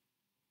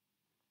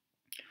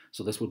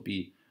 So this would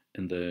be,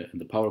 in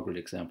the power grid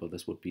example,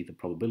 this would be the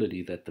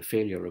probability that the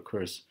failure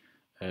occurs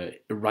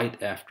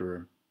right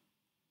after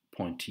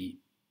point t.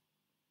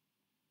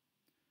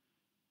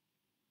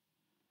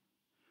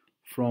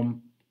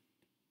 From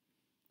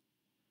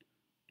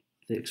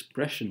the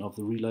expression of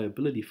the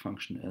reliability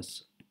function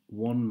as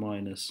 1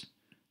 minus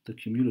the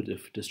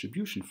cumulative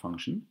distribution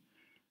function,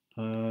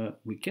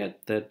 we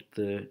get that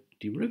the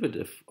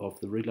derivative of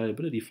the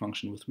reliability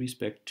function with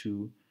respect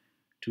to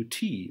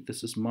t,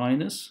 this is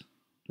minus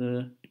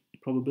the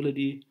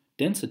probability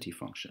density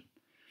function.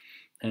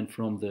 And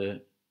from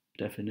the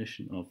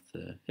definition of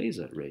the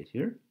hazard rate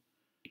here,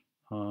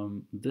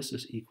 this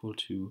is equal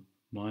to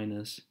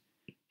minus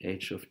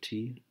h of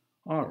t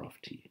r of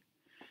t.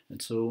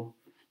 And so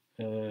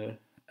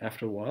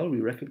after a while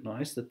we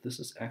recognize that this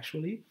is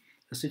actually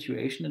a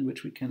situation in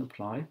which we can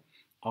apply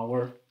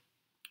our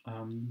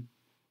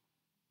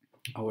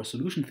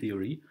solution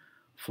theory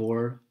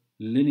for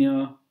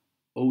linear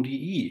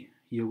ODE.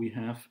 Here we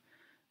have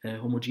a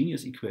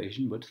homogeneous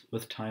equation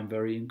with time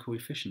varying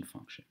coefficient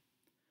function.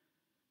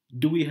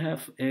 Do we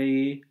have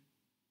an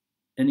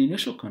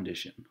initial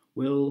condition?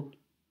 Well,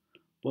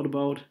 what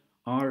about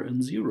r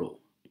in 0?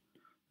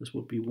 This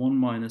would be 1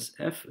 minus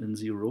f in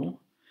 0.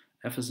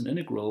 F is an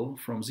integral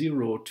from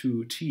 0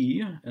 to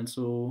t, and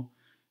so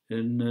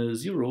in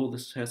 0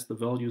 this has the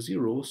value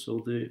 0, so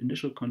the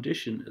initial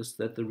condition is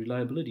that the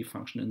reliability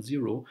function in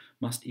 0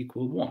 must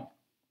equal 1.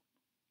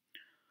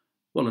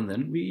 Well, and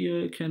then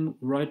we can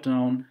write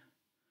down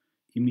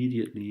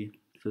immediately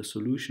the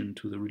solution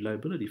to the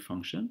reliability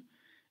function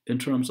in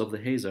terms of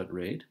the hazard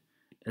rate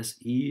as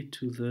e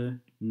to the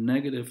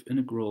negative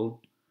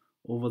integral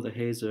over the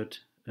hazard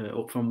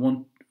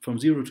from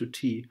 0 to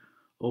t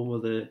over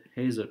the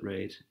hazard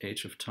rate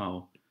h of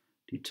tau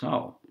d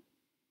tau.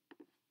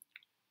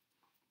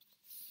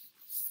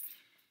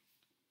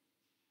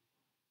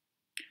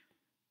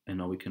 And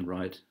now we can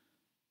write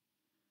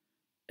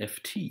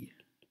ft,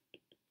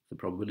 the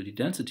probability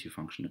density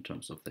function, in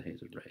terms of the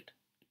hazard rate.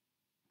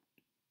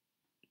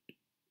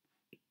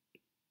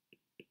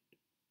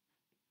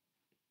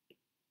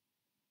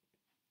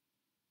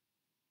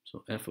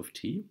 So f of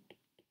t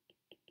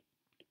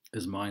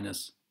is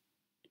minus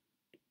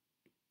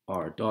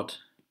r dot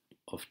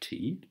of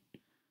t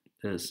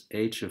is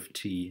h of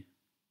t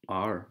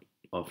r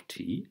of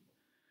t.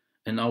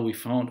 And now we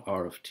found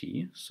r of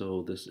t,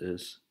 so this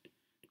is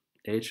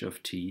h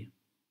of t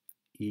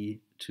e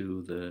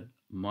to the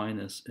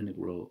minus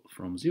integral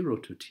from 0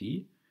 to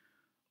t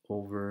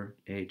over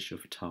h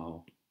of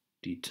tau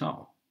d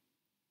tau.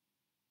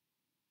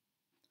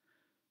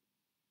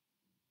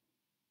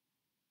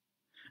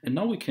 And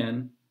now we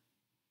can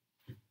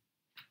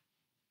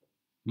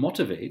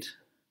motivate,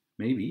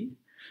 maybe,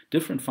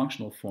 different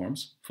functional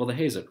forms for the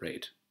hazard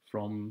rate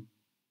from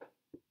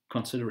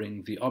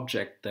considering the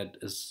object that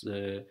is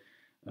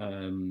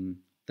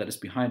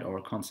behind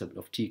our concept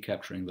of t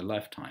capturing the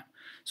lifetime.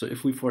 So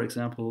if we, for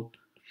example,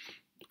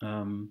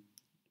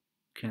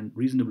 can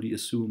reasonably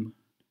assume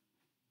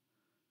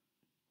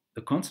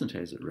a constant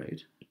hazard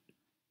rate,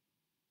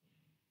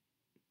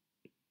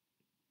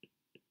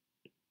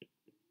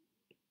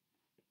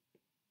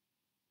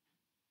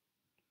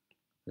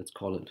 let's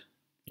call it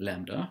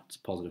lambda, it's a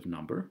positive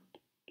number,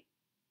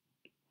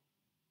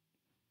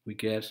 we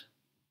get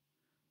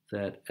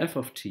that f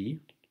of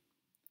t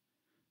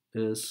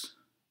is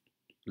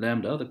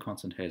lambda, the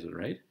constant hazard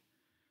rate,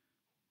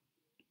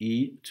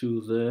 e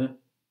to the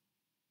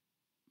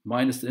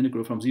minus the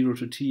integral from 0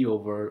 to t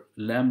over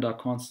lambda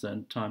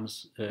constant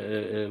times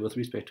with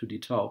respect to d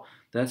tau,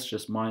 that's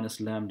just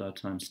minus lambda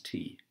times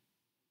t,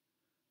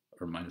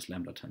 or minus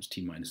lambda times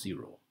t minus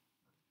 0.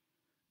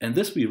 And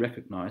this we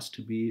recognize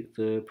to be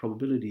the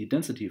probability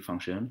density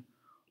function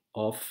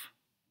of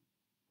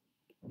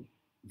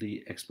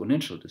the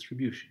exponential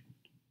distribution.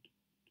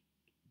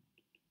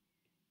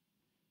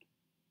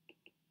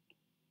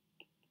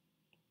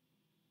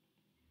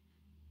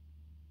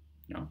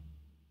 Yeah.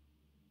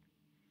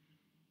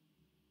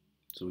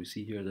 So we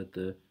see here that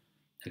the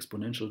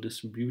exponential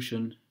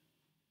distribution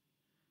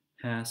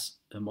has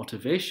a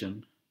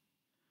motivation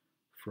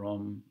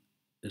from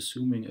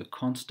assuming a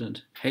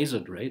constant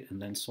hazard rate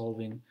and then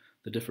solving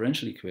the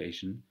differential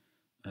equation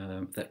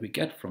that we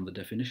get from the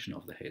definition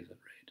of the hazard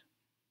rate.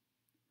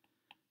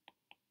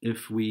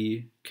 If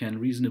we can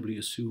reasonably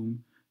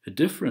assume a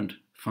different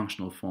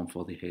functional form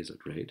for the hazard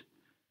rate,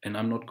 and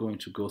I'm not going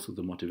to go through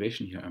the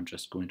motivation here, I'm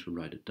just going to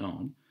write it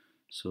down.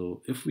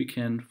 So if we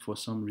can, for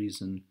some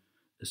reason,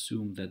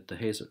 assume that the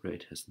hazard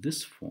rate has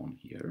this form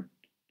here,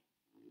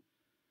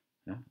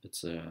 yeah,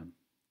 it's a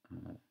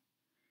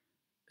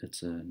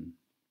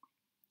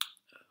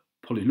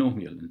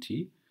polynomial in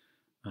T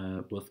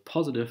with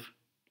positive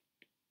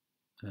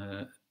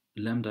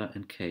lambda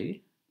and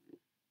k,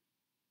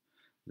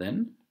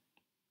 then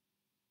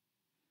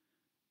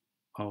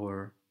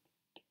our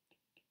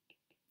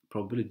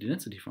probability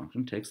density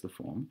function takes the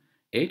form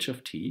h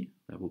of t,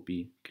 that would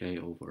be k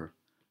over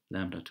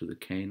lambda to the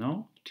k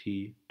now,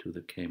 t to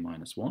the k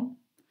minus 1,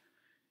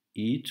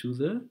 e to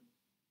the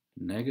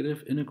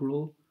negative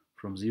integral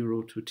from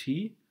 0 to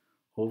t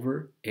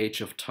over h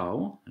of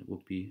tau, that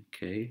would be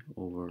k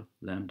over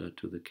lambda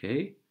to the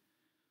k,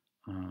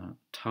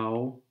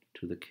 tau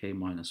to the k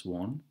minus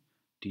 1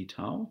 d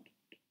tau.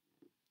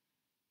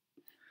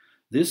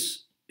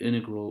 This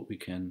integral we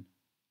can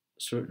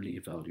certainly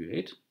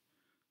evaluate.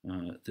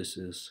 This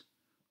is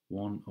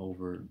 1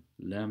 over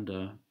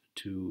lambda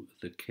to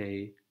the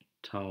k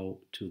tau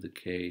to the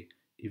k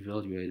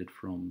evaluated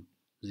from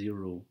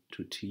 0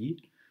 to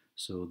t.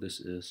 So this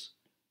is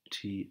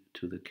t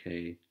to the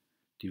k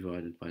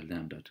divided by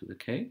lambda to the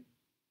k.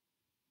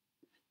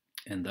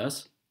 And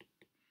thus,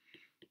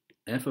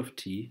 f of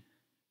t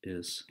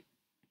is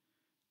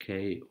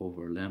k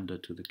over lambda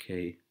to the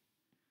k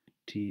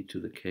t to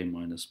the k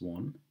minus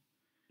 1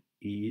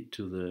 e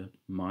to the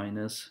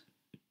minus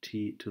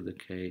t to the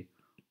k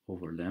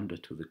over lambda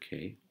to the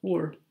k,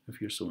 or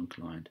if you're so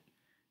inclined,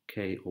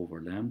 k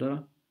over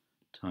lambda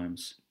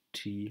times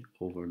t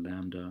over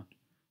lambda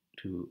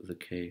to the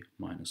k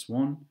minus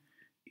 1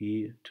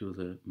 e to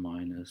the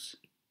minus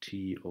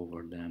t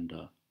over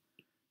lambda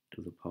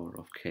to the power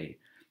of k.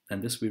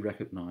 And this we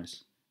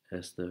recognize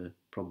as the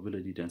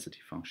probability density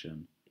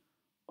function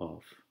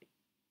of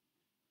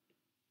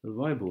the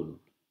Weibull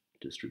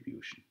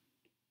distribution.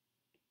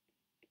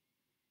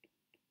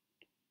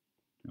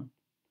 Yeah.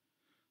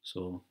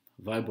 So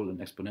Weibull and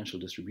exponential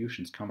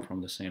distributions come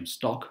from the same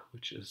stock,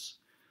 which is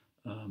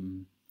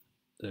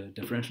the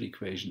differential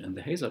equation and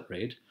the hazard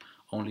rate,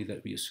 only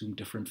that we assume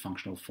different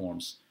functional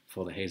forms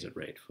for the hazard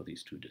rate for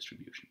these two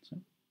distributions. Yeah.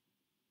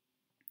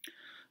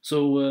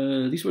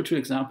 So these were two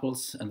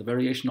examples and the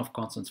variation of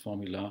constants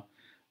formula.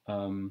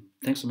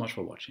 Thanks so much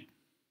for watching.